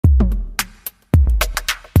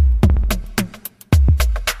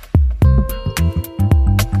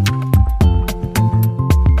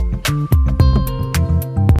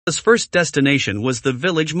Ella's first destination was the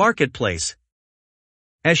village marketplace.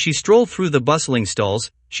 As she strolled through the bustling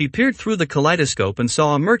stalls, she peered through the kaleidoscope and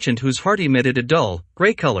saw a merchant whose heart emitted a dull,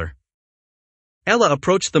 gray color. Ella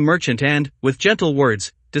approached the merchant and, with gentle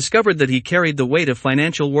words, discovered that he carried the weight of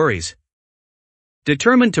financial worries.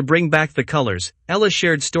 Determined to bring back the colors, Ella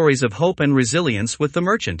shared stories of hope and resilience with the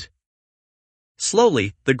merchant.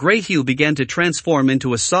 Slowly, the gray hue began to transform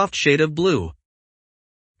into a soft shade of blue.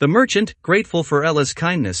 The merchant, grateful for Ella's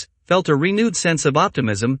kindness, felt a renewed sense of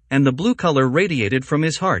optimism, and the blue color radiated from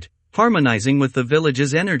his heart, harmonizing with the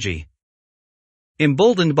village's energy.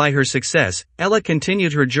 Emboldened by her success, Ella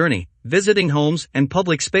continued her journey, visiting homes and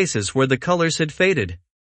public spaces where the colors had faded.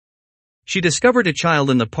 She discovered a child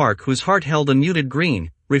in the park whose heart held a muted green,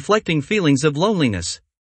 reflecting feelings of loneliness.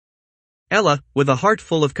 Ella, with a heart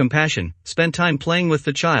full of compassion, spent time playing with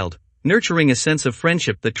the child, nurturing a sense of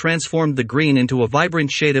friendship that transformed the green into a vibrant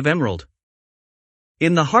shade of emerald.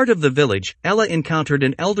 In the heart of the village, Ella encountered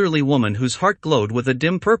an elderly woman whose heart glowed with a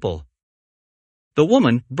dim purple. The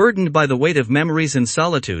woman, burdened by the weight of memories and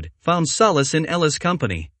solitude, found solace in Ella's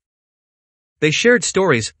company. They shared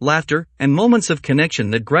stories, laughter, and moments of connection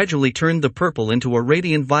that gradually turned the purple into a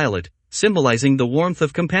radiant violet, symbolizing the warmth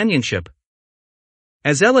of companionship.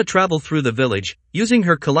 As Ella traveled through the village, using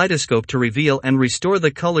her kaleidoscope to reveal and restore the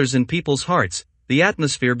colors in people's hearts, the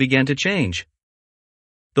atmosphere began to change.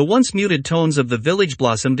 The once muted tones of the village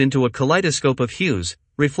blossomed into a kaleidoscope of hues,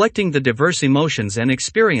 reflecting the diverse emotions and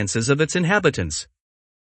experiences of its inhabitants.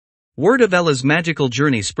 Word of Ella's magical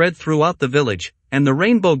journey spread throughout the village, and the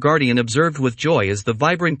Rainbow Guardian observed with joy as the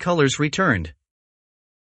vibrant colors returned.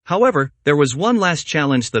 However, there was one last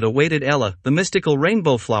challenge that awaited Ella: the mystical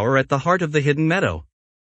rainbow flower at the heart of the hidden meadow.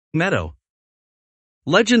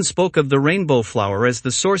 Legend spoke of the rainbow flower as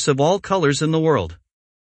the source of all colors in the world.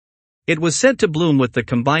 It was said to bloom with the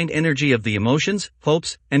combined energy of the emotions,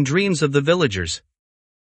 hopes, and dreams of the villagers.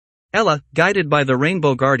 Ella, guided by the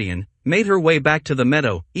Rainbow Guardian, made her way back to the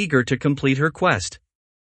meadow, eager to complete her quest.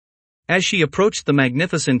 As she approached the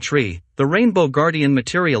magnificent tree, the Rainbow Guardian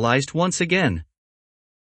materialized once again.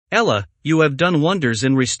 Ella, you have done wonders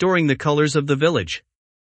in restoring the colors of the village.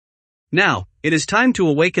 Now, it is time to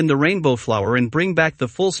awaken the rainbow flower and bring back the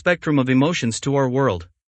full spectrum of emotions to our world.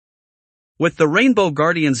 With the Rainbow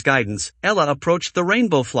Guardian's guidance, Ella approached the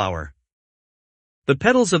rainbow flower. The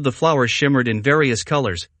petals of the flower shimmered in various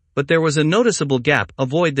colors, but there was a noticeable gap, a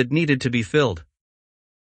void that needed to be filled.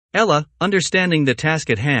 Ella, understanding the task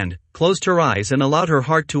at hand, closed her eyes and allowed her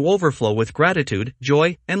heart to overflow with gratitude,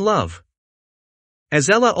 joy, and love. As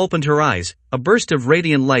Ella opened her eyes, a burst of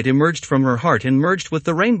radiant light emerged from her heart and merged with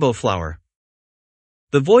the rainbow flower.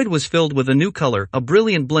 The void was filled with a new color, a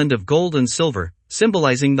brilliant blend of gold and silver,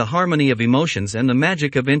 symbolizing the harmony of emotions and the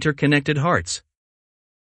magic of interconnected hearts.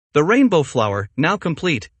 The rainbow flower, now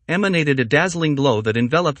complete, emanated a dazzling glow that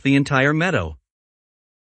enveloped the entire meadow.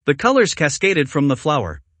 The colors cascaded from the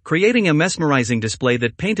flower, creating a mesmerizing display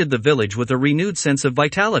that painted the village with a renewed sense of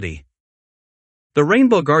vitality. The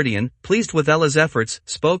Rainbow Guardian, pleased with Ella's efforts,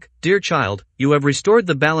 spoke, "Dear child, you have restored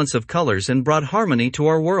the balance of colors and brought harmony to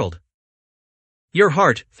our world. Your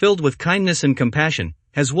heart, filled with kindness and compassion,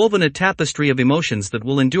 has woven a tapestry of emotions that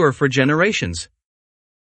will endure for generations."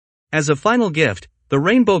 As a final gift, the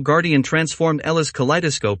Rainbow Guardian transformed Ella's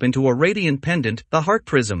kaleidoscope into a radiant pendant, the Heart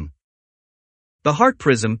Prism. The Heart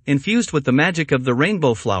Prism, infused with the magic of the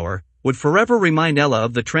rainbow flower, would forever remind Ella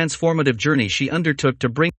of the transformative journey she undertook to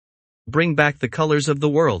bring back the colors of the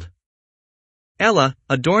world. Ella,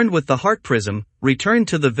 adorned with the Heart Prism, returned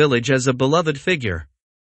to the village as a beloved figure.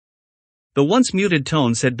 The once muted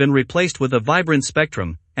tones had been replaced with a vibrant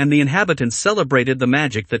spectrum, and the inhabitants celebrated the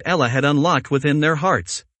magic that Ella had unlocked within their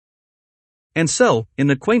hearts. And so, in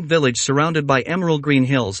the quaint village surrounded by emerald green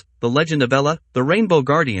hills, the legend of Ella, the Rainbow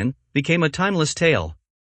Guardian, became a timeless tale.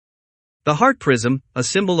 The Heart Prism, a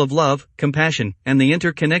symbol of love, compassion, and the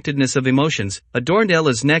interconnectedness of emotions, adorned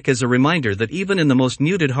Ella's neck as a reminder that even in the most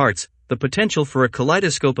muted hearts, the potential for a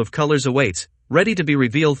kaleidoscope of colors awaits, ready to be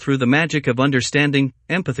revealed through the magic of understanding,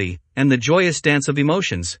 empathy, and the joyous dance of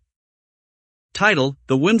emotions. Title: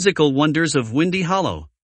 The Whimsical Wonders of Windy Hollow.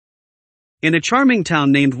 In a charming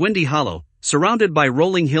town named Windy Hollow, surrounded by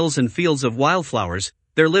rolling hills and fields of wildflowers,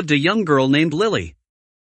 there lived a young girl named Lily.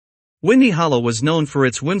 Windy Hollow was known for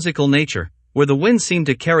its whimsical nature, where the wind seemed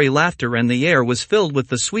to carry laughter and the air was filled with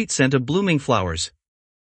the sweet scent of blooming flowers.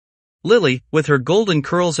 Lily, with her golden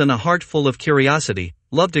curls and a heart full of curiosity,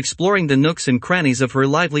 loved exploring the nooks and crannies of her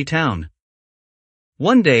lively town.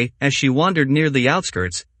 One day, as she wandered near the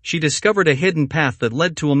outskirts, she discovered a hidden path that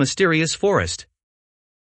led to a mysterious forest.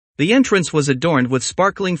 The entrance was adorned with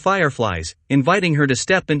sparkling fireflies, inviting her to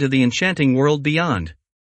step into the enchanting world beyond.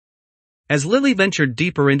 As Lily ventured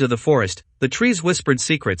deeper into the forest, the trees whispered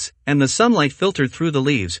secrets, and the sunlight filtered through the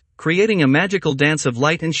leaves, creating a magical dance of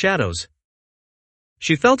light and shadows.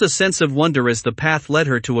 She felt a sense of wonder as the path led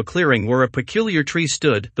her to a clearing where a peculiar tree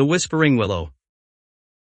stood, the whispering willow.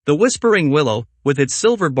 The whispering willow, with its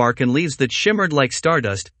silver bark and leaves that shimmered like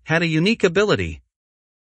stardust, had a unique ability.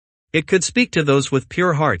 It could speak to those with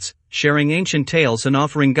pure hearts, sharing ancient tales and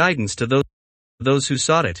offering guidance to those who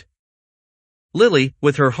sought it. Lily,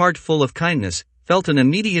 with her heart full of kindness, felt an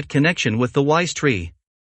immediate connection with the wise tree.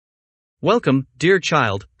 "Welcome, dear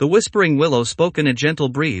child," the whispering willow spoke in a gentle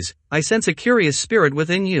breeze. "I sense a curious spirit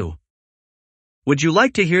within you. Would you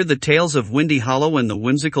like to hear the tales of Windy Hollow and the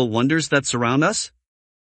whimsical wonders that surround us?"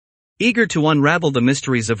 Eager to unravel the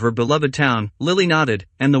mysteries of her beloved town, Lily nodded,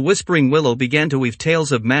 and the whispering willow began to weave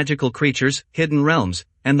tales of magical creatures, hidden realms,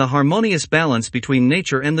 and the harmonious balance between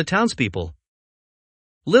nature and the townspeople.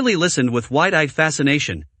 Lily listened with wide-eyed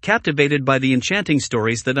fascination, captivated by the enchanting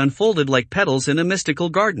stories that unfolded like petals in a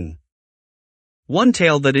mystical garden. One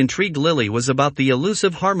tale that intrigued Lily was about the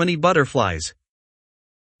elusive harmony butterflies.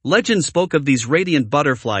 Legend spoke of these radiant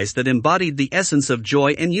butterflies that embodied the essence of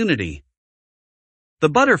joy and unity. The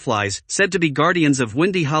butterflies, said to be guardians of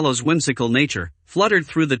Windy Hollow's whimsical nature, fluttered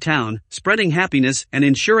through the town, spreading happiness and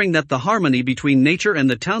ensuring that the harmony between nature and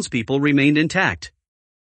the townspeople remained intact.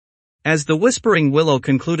 As the whispering willow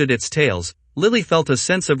concluded its tales, Lily felt a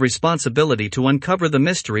sense of responsibility to uncover the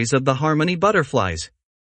mysteries of the harmony butterflies.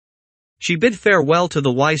 She bid farewell to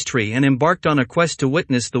the wise tree and embarked on a quest to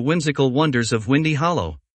witness the whimsical wonders of Windy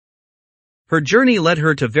Hollow. Her journey led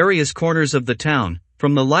her to various corners of the town,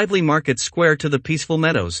 from the lively market square to the peaceful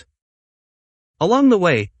meadows. Along the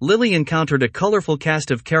way, Lily encountered a colorful cast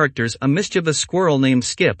of characters: a mischievous squirrel named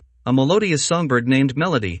Skip, a melodious songbird named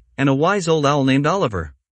Melody, and a wise old owl named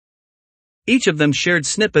Oliver. Each of them shared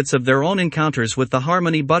snippets of their own encounters with the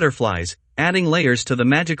harmony butterflies, adding layers to the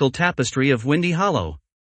magical tapestry of Windy Hollow.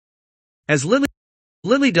 As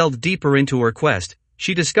Lily delved deeper into her quest,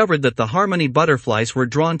 she discovered that the harmony butterflies were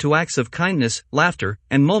drawn to acts of kindness, laughter,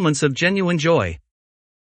 and moments of genuine joy.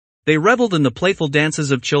 They reveled in the playful dances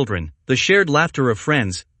of children, the shared laughter of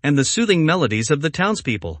friends, and the soothing melodies of the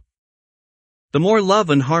townspeople. The more love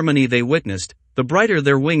and harmony they witnessed, the brighter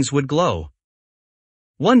their wings would glow.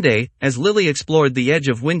 One day, as Lily explored the edge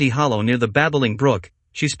of Windy Hollow near the babbling brook,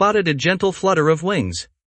 she spotted a gentle flutter of wings.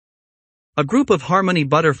 A group of harmony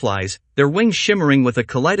butterflies, their wings shimmering with a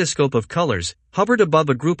kaleidoscope of colors, hovered above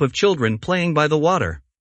a group of children playing by the water.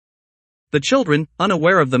 The children,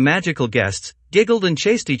 unaware of the magical guests, giggled and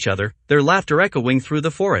chased each other, their laughter echoing through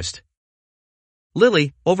the forest.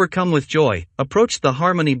 Lily, overcome with joy, approached the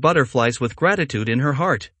harmony butterflies with gratitude in her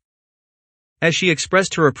heart. As she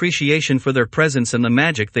expressed her appreciation for their presence and the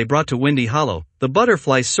magic they brought to Windy Hollow, the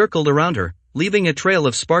butterflies circled around her, leaving a trail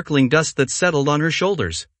of sparkling dust that settled on her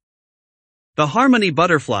shoulders. The harmony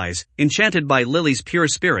butterflies, enchanted by Lily's pure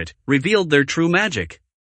spirit, revealed their true magic.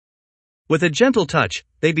 With a gentle touch,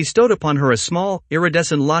 they bestowed upon her a small,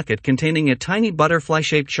 iridescent locket containing a tiny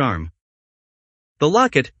butterfly-shaped charm. The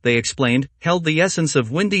locket, they explained, held the essence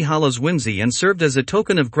of Windy Hollow's whimsy and served as a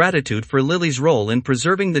token of gratitude for Lily's role in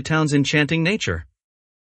preserving the town's enchanting nature.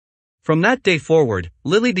 From that day forward,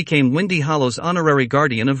 Lily became Windy Hollow's honorary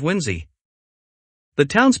guardian of whimsy. The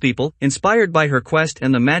townspeople, inspired by her quest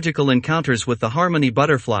and the magical encounters with the harmony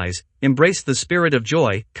butterflies, embraced the spirit of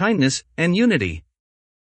joy, kindness, and unity.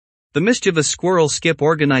 The mischievous squirrel Skip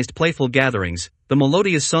organized playful gatherings, the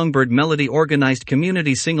melodious songbird Melody organized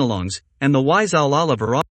community sing-alongs, and the wise owl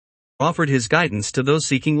Oliver offered his guidance to those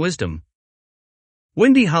seeking wisdom.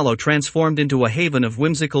 Windy Hollow transformed into a haven of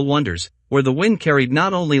whimsical wonders, where the wind carried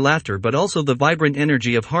not only laughter but also the vibrant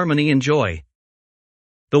energy of harmony and joy.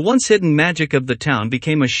 The once hidden magic of the town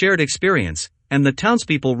became a shared experience, and the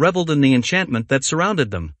townspeople reveled in the enchantment that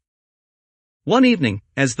surrounded them. One evening,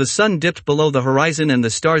 as the sun dipped below the horizon and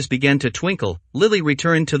the stars began to twinkle, Lily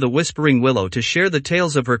returned to the whispering willow to share the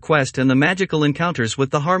tales of her quest and the magical encounters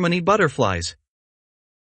with the harmony butterflies.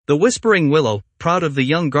 The whispering willow, proud of the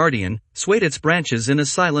young guardian, swayed its branches in a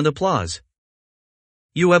silent applause.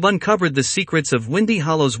 "You have uncovered the secrets of Windy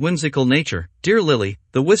Hollow's whimsical nature, dear Lily,"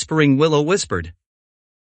 the whispering willow whispered.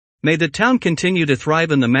 "May the town continue to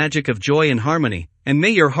thrive in the magic of joy and harmony, and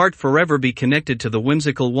may your heart forever be connected to the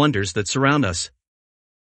whimsical wonders that surround us."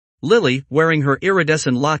 Lily, wearing her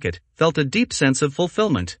iridescent locket, felt a deep sense of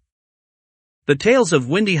fulfillment. The tales of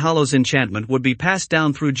Windy Hollow's enchantment would be passed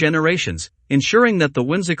down through generations, ensuring that the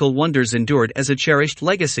whimsical wonders endured as a cherished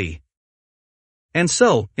legacy. And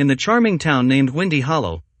so, in the charming town named Windy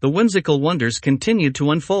Hollow, the whimsical wonders continued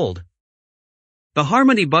to unfold. The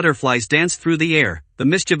harmony butterflies danced through the air, the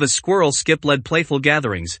mischievous squirrel Skip led playful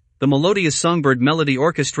gatherings, the melodious songbird Melody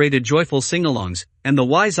orchestrated joyful sing-alongs, and the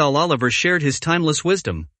wise owl Oliver shared his timeless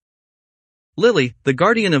wisdom. Lily, the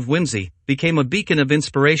guardian of whimsy, became a beacon of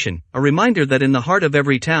inspiration, a reminder that in the heart of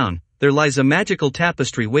every town, there lies a magical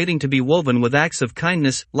tapestry waiting to be woven with acts of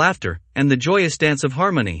kindness, laughter, and the joyous dance of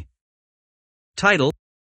harmony. Title: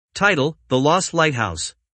 The Lost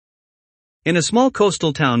Lighthouse. In a small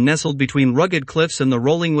coastal town nestled between rugged cliffs and the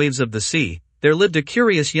rolling waves of the sea, there lived a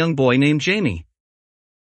curious young boy named Jamie.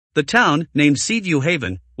 The town, named Seaview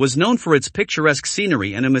Haven, was known for its picturesque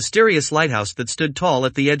scenery and a mysterious lighthouse that stood tall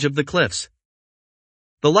at the edge of the cliffs.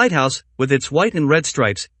 The lighthouse, with its white and red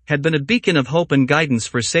stripes, had been a beacon of hope and guidance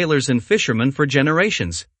for sailors and fishermen for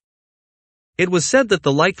generations. It was said that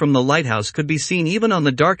the light from the lighthouse could be seen even on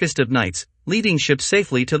the darkest of nights, leading ships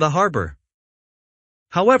safely to the harbor.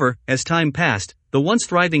 However, as time passed, the once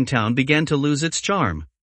thriving town began to lose its charm.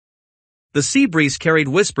 The sea breeze carried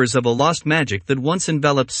whispers of a lost magic that once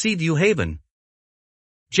enveloped Seaview Haven.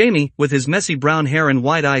 Jamie, with his messy brown hair and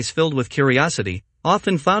wide eyes filled with curiosity,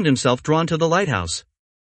 often found himself drawn to the lighthouse.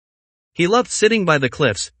 He loved sitting by the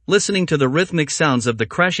cliffs, listening to the rhythmic sounds of the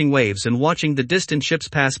crashing waves and watching the distant ships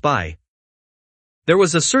pass by. There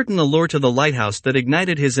was a certain allure to the lighthouse that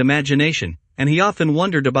ignited his imagination, and he often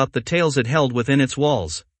wondered about the tales it held within its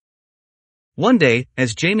walls. One day,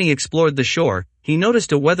 as Jamie explored the shore, he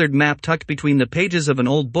noticed a weathered map tucked between the pages of an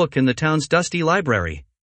old book in the town's dusty library.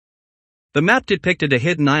 The map depicted a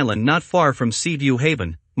hidden island not far from Seaview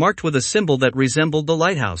Haven, marked with a symbol that resembled the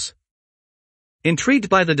lighthouse. Intrigued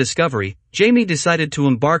by the discovery, Jamie decided to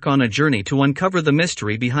embark on a journey to uncover the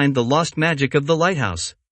mystery behind the lost magic of the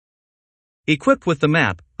lighthouse. Equipped with the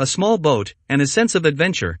map, a small boat, and a sense of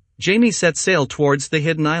adventure, Jamie set sail towards the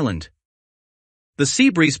hidden island. The sea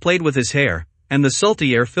breeze played with his hair, and the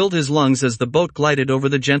salty air filled his lungs as the boat glided over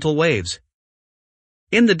the gentle waves.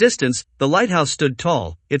 In the distance, the lighthouse stood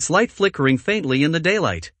tall, its light flickering faintly in the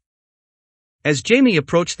daylight. As Jamie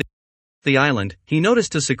approached the island, he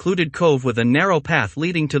noticed a secluded cove with a narrow path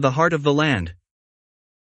leading to the heart of the land.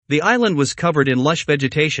 The island was covered in lush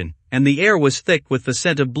vegetation, and the air was thick with the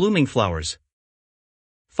scent of blooming flowers.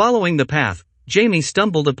 Following the path, Jamie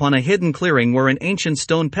stumbled upon a hidden clearing where an ancient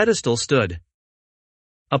stone pedestal stood.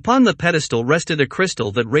 Upon the pedestal rested a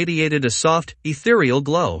crystal that radiated a soft, ethereal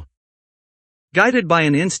glow. Guided by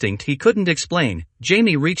an instinct he couldn't explain,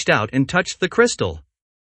 Jamie reached out and touched the crystal.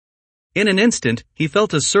 In an instant, he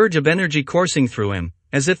felt a surge of energy coursing through him,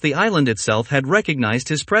 as if the island itself had recognized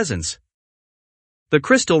his presence. The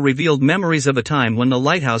crystal revealed memories of a time when the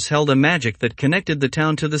lighthouse held a magic that connected the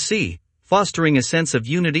town to the sea, fostering a sense of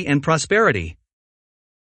unity and prosperity.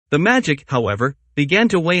 The magic, however, began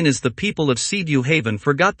to wane as the people of Seaview Haven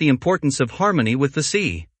forgot the importance of harmony with the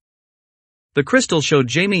sea. The crystal showed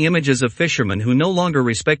Jamie images of fishermen who no longer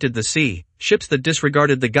respected the sea, ships that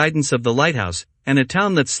disregarded the guidance of the lighthouse, and a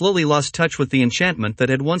town that slowly lost touch with the enchantment that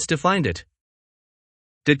had once defined it.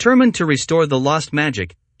 Determined to restore the lost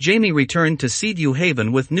magic, Jamie returned to Seaview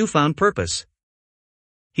Haven with newfound purpose.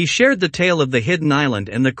 He shared the tale of the hidden island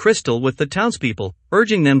and the crystal with the townspeople,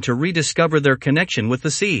 urging them to rediscover their connection with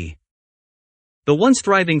the sea. The once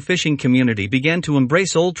thriving fishing community began to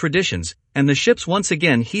embrace old traditions, and the ships once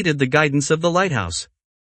again heeded the guidance of the lighthouse.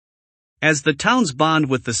 As the town's bond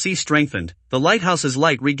with the sea strengthened, the lighthouse's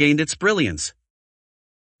light regained its brilliance.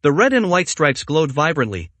 The red and white stripes glowed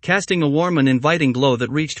vibrantly, casting a warm and inviting glow that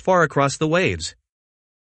reached far across the waves.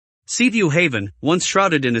 Seaview Haven, once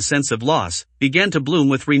shrouded in a sense of loss, began to bloom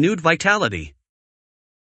with renewed vitality.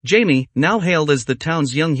 Jamie, now hailed as the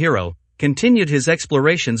town's young hero, continued his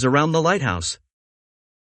explorations around the lighthouse.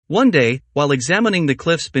 One day, while examining the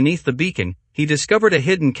cliffs beneath the beacon, he discovered a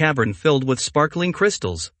hidden cavern filled with sparkling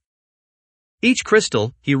crystals. Each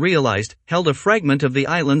crystal, he realized, held a fragment of the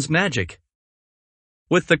island's magic.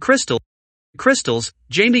 With the crystals,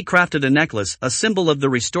 Jamie crafted a necklace, a symbol of the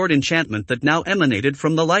restored enchantment that now emanated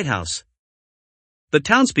from the lighthouse. The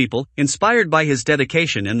townspeople, inspired by his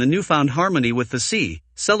dedication and the newfound harmony with the sea,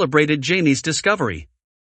 celebrated Jamie's discovery.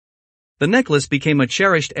 The necklace became a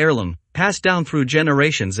cherished heirloom, passed down through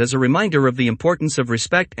generations as a reminder of the importance of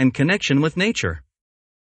respect and connection with nature.